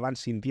y acaban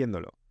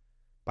sintiéndolo.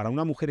 Para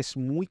una mujer es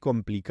muy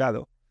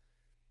complicado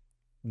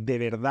de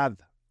verdad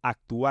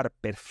actuar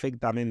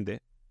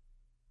perfectamente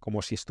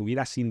como si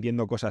estuviera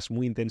sintiendo cosas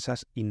muy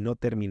intensas y no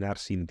terminar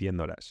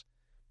sintiéndolas.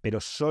 Pero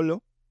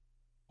solo,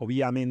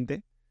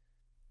 obviamente,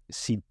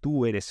 si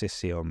tú eres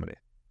ese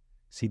hombre.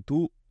 Si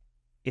tú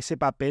ese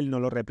papel no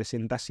lo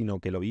representas, sino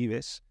que lo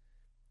vives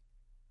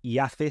y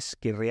haces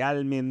que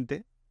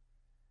realmente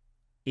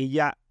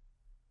ella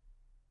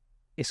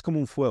es como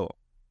un fuego,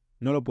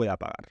 no lo puede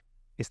apagar.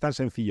 Es tan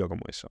sencillo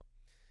como eso.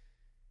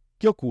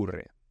 ¿Qué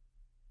ocurre?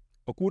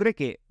 Ocurre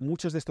que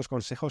muchos de estos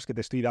consejos que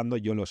te estoy dando,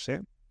 yo lo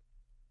sé,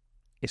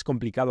 es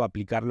complicado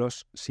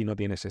aplicarlos si no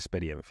tienes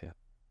experiencia.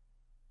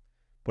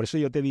 Por eso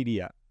yo te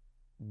diría,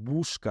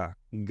 busca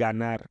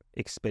ganar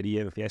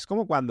experiencia. Es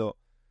como cuando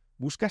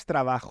buscas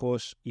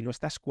trabajos y no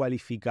estás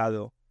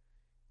cualificado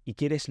y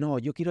quieres, no,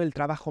 yo quiero el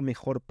trabajo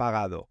mejor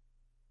pagado.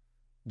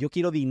 Yo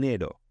quiero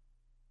dinero.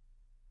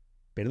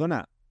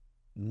 Perdona,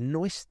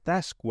 no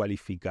estás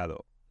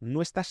cualificado.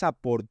 No estás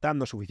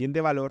aportando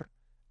suficiente valor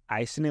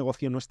a ese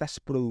negocio, no estás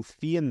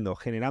produciendo,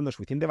 generando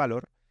suficiente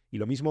valor, y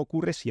lo mismo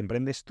ocurre si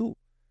emprendes tú.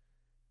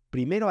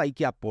 Primero hay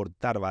que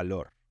aportar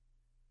valor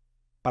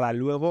para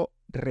luego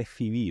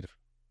recibir.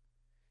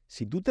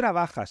 Si tú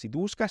trabajas, si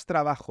tú buscas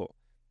trabajo,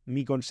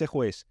 mi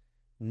consejo es,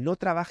 no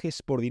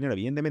trabajes por dinero.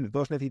 Evidentemente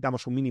todos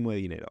necesitamos un mínimo de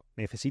dinero.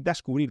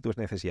 Necesitas cubrir tus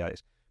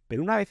necesidades.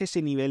 Pero una vez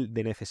ese nivel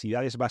de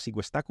necesidades básico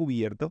está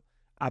cubierto,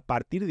 a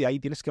partir de ahí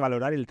tienes que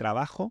valorar el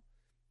trabajo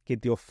que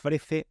te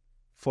ofrece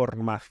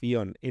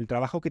formación, el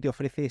trabajo que te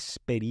ofrece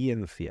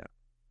experiencia,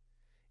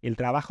 el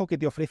trabajo que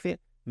te ofrece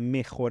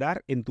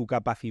mejorar en tu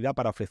capacidad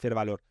para ofrecer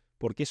valor,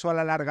 porque eso a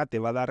la larga te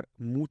va a dar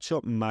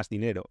mucho más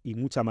dinero y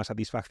mucha más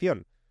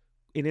satisfacción.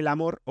 En el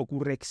amor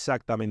ocurre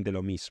exactamente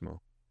lo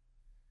mismo.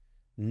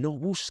 No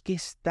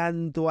busques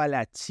tanto a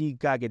la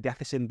chica que te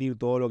hace sentir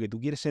todo lo que tú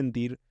quieres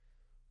sentir,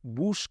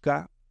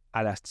 busca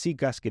a las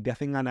chicas que te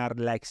hacen ganar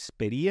la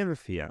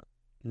experiencia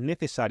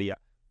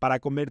necesaria para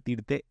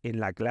convertirte en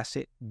la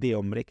clase de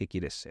hombre que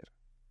quieres ser.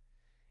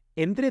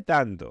 Entre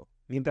tanto,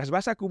 mientras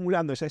vas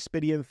acumulando esa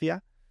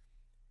experiencia,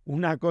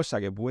 una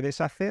cosa que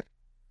puedes hacer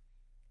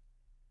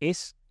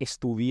es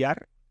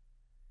estudiar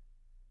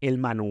el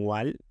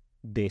manual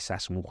de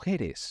esas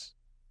mujeres.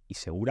 Y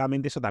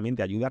seguramente eso también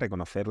te ayuda a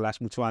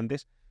reconocerlas mucho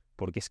antes,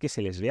 porque es que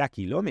se les ve a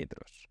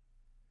kilómetros.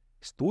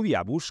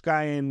 Estudia,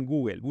 busca en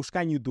Google,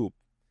 busca en YouTube.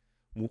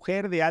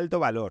 Mujer de alto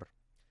valor.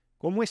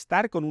 ¿Cómo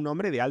estar con un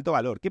hombre de alto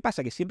valor? ¿Qué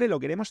pasa? Que siempre lo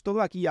queremos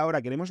todo aquí y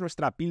ahora, queremos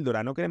nuestra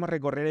píldora, no queremos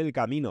recorrer el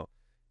camino.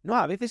 No,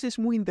 a veces es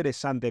muy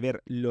interesante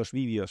ver los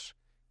vídeos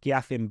que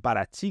hacen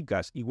para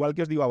chicas, igual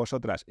que os digo a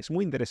vosotras, es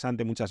muy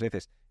interesante muchas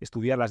veces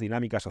estudiar las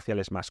dinámicas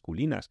sociales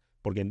masculinas,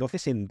 porque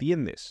entonces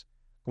entiendes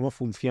cómo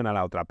funciona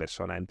la otra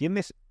persona,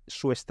 entiendes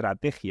su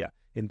estrategia,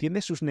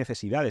 entiendes sus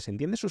necesidades,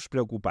 entiendes sus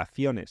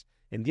preocupaciones,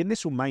 entiendes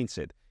su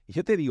mindset. Y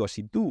yo te digo,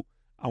 si tú,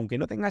 aunque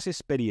no tengas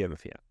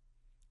experiencia,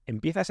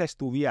 empiezas a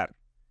estudiar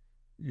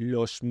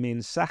los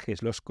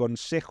mensajes, los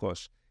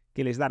consejos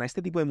que les dan a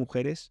este tipo de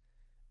mujeres,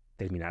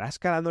 terminarás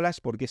calándolas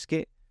porque es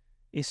que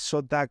es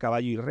sota,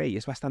 caballo y rey,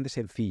 es bastante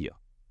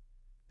sencillo.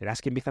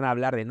 Verás que empiezan a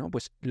hablar de, ¿no?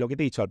 Pues lo que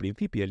te he dicho al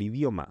principio, el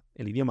idioma,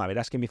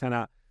 verás que empiezan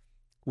a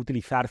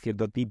utilizar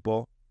cierto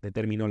tipo de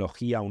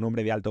terminología. Un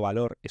hombre de alto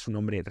valor es un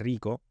hombre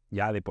rico,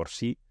 ya de por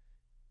sí,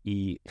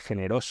 y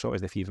generoso,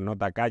 es decir, no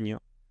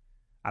tacaño.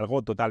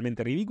 Algo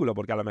totalmente ridículo,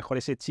 porque a lo mejor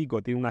ese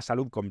chico tiene una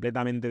salud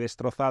completamente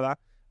destrozada,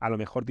 a lo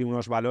mejor tiene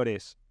unos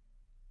valores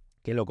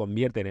que lo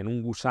convierten en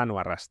un gusano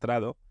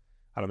arrastrado,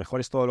 a lo mejor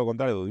es todo lo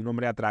contrario de un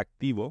hombre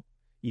atractivo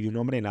y de un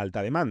hombre en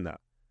alta demanda.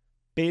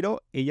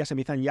 Pero ellas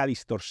empiezan ya a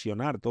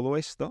distorsionar todo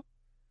esto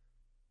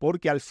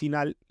porque al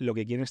final lo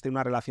que quieren es tener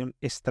una relación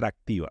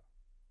extractiva,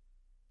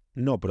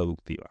 no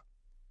productiva.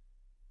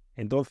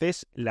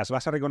 Entonces las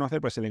vas a reconocer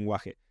por ese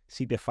lenguaje.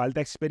 Si te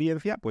falta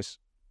experiencia,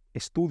 pues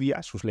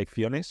estudia sus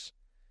lecciones,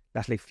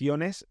 las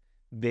lecciones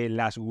de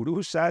las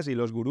gurusas y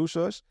los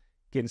gurusos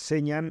que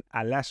enseñan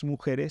a las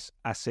mujeres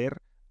a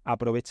ser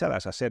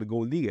aprovechadas, a ser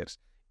gold diggers,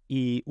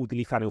 y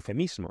utilizan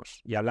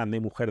eufemismos y hablan de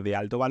mujer de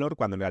alto valor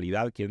cuando en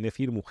realidad quieren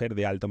decir mujer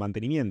de alto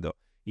mantenimiento.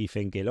 Y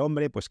dicen que el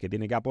hombre pues que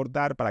tiene que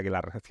aportar para que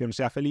la relación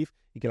sea feliz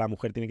y que la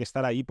mujer tiene que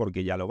estar ahí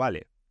porque ya lo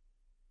vale.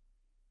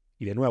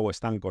 Y de nuevo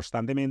están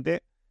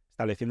constantemente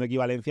estableciendo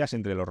equivalencias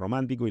entre lo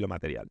romántico y lo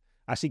material.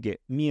 Así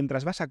que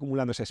mientras vas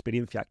acumulando esa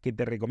experiencia, que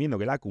te recomiendo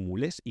que la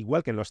acumules,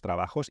 igual que en los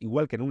trabajos,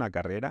 igual que en una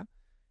carrera,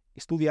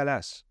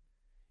 estúdialas.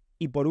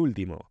 Y por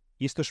último,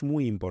 y esto es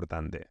muy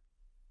importante,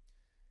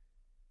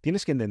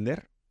 tienes que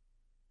entender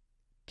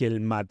que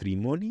el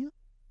matrimonio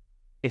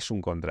es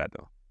un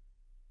contrato.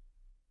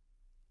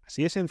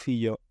 Así de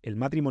sencillo, el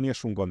matrimonio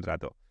es un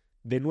contrato.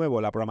 De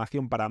nuevo, la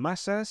programación para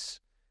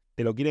masas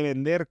te lo quiere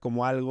vender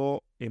como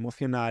algo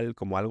emocional,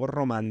 como algo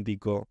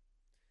romántico,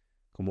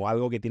 como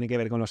algo que tiene que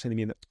ver con los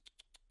sentimientos.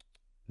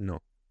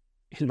 No.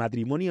 El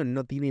matrimonio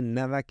no tiene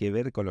nada que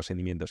ver con los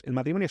sentimientos. El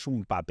matrimonio es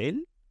un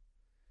papel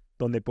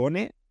donde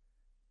pone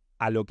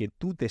a lo que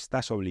tú te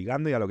estás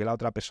obligando y a lo que la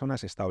otra persona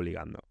se está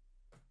obligando.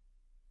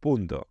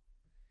 Punto.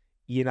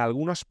 Y en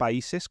algunos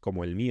países,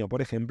 como el mío,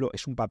 por ejemplo,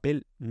 es un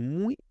papel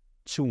muy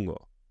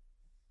chungo.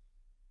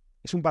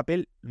 Es un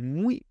papel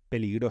muy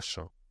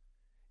peligroso.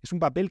 Es un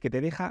papel que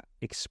te deja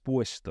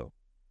expuesto,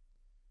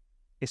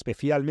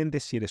 especialmente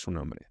si eres un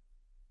hombre.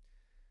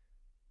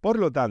 Por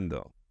lo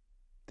tanto,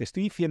 ¿te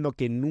estoy diciendo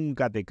que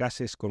nunca te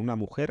cases con una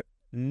mujer?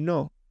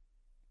 No.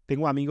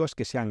 Tengo amigos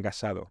que se han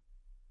casado,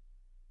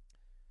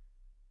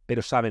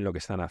 pero saben lo que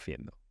están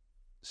haciendo.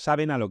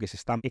 Saben a lo que se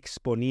están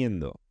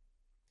exponiendo.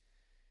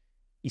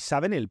 Y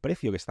saben el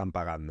precio que están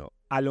pagando.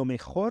 A lo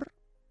mejor,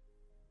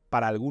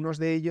 para algunos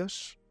de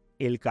ellos,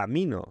 el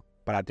camino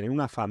para tener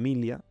una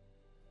familia,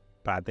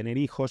 para tener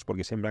hijos,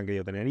 porque siempre han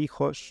querido tener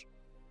hijos,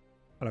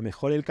 a lo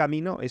mejor el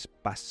camino es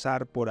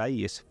pasar por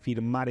ahí, es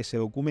firmar ese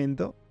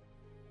documento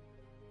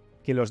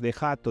que los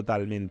deja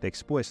totalmente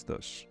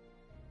expuestos.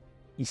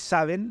 Y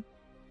saben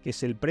que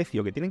es el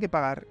precio que tienen que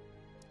pagar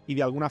y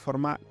de alguna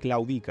forma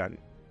claudican.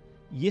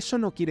 Y eso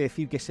no quiere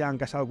decir que se hayan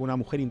casado con una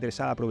mujer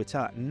interesada,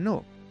 aprovechada.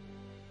 No.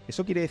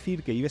 Eso quiere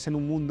decir que vives en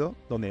un mundo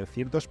donde en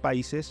ciertos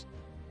países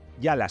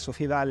ya la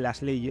sociedad,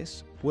 las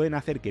leyes, pueden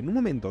hacer que en un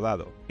momento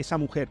dado esa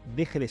mujer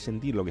deje de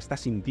sentir lo que está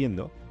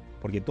sintiendo,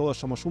 porque todos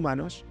somos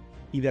humanos,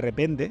 y de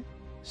repente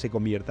se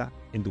convierta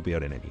en tu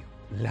peor enemigo.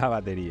 La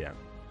batería.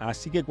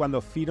 Así que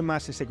cuando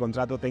firmas ese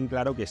contrato, ten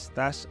claro que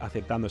estás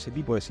aceptando ese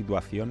tipo de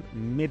situación,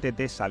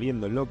 métete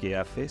sabiendo lo que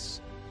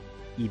haces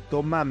y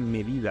toma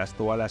medidas,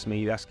 todas las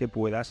medidas que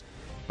puedas,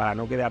 para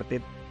no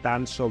quedarte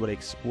tan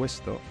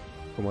sobreexpuesto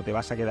como te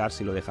vas a quedar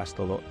si lo dejas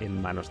todo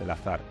en manos del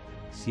azar.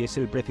 Si es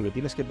el precio que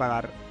tienes que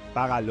pagar,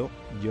 págalo,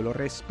 yo lo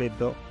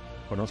respeto,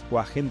 conozco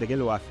a gente que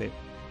lo hace,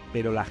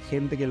 pero la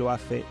gente que lo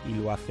hace y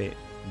lo hace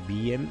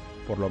bien,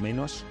 por lo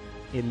menos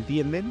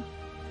entienden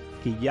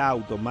que ya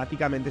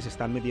automáticamente se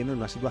están metiendo en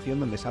una situación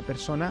donde esa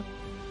persona,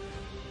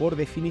 por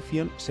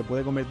definición, se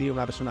puede convertir en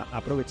una persona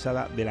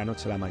aprovechada de la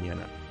noche a la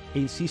mañana. E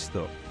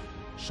insisto,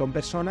 son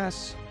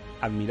personas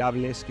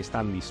admirables que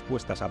están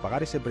dispuestas a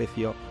pagar ese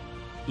precio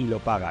y lo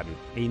pagan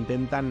e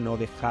intentan no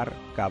dejar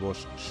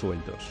cabos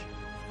sueltos.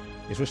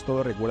 Eso es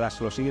todo. Recuerda,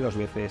 solo sigue 2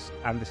 veces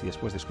antes y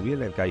después de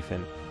descubrir el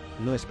Kaizen.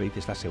 No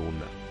desperdicies la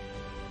segunda.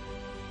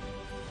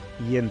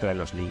 Y entra en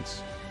los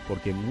links,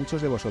 porque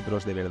muchos de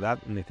vosotros de verdad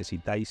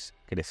necesitáis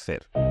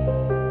crecer.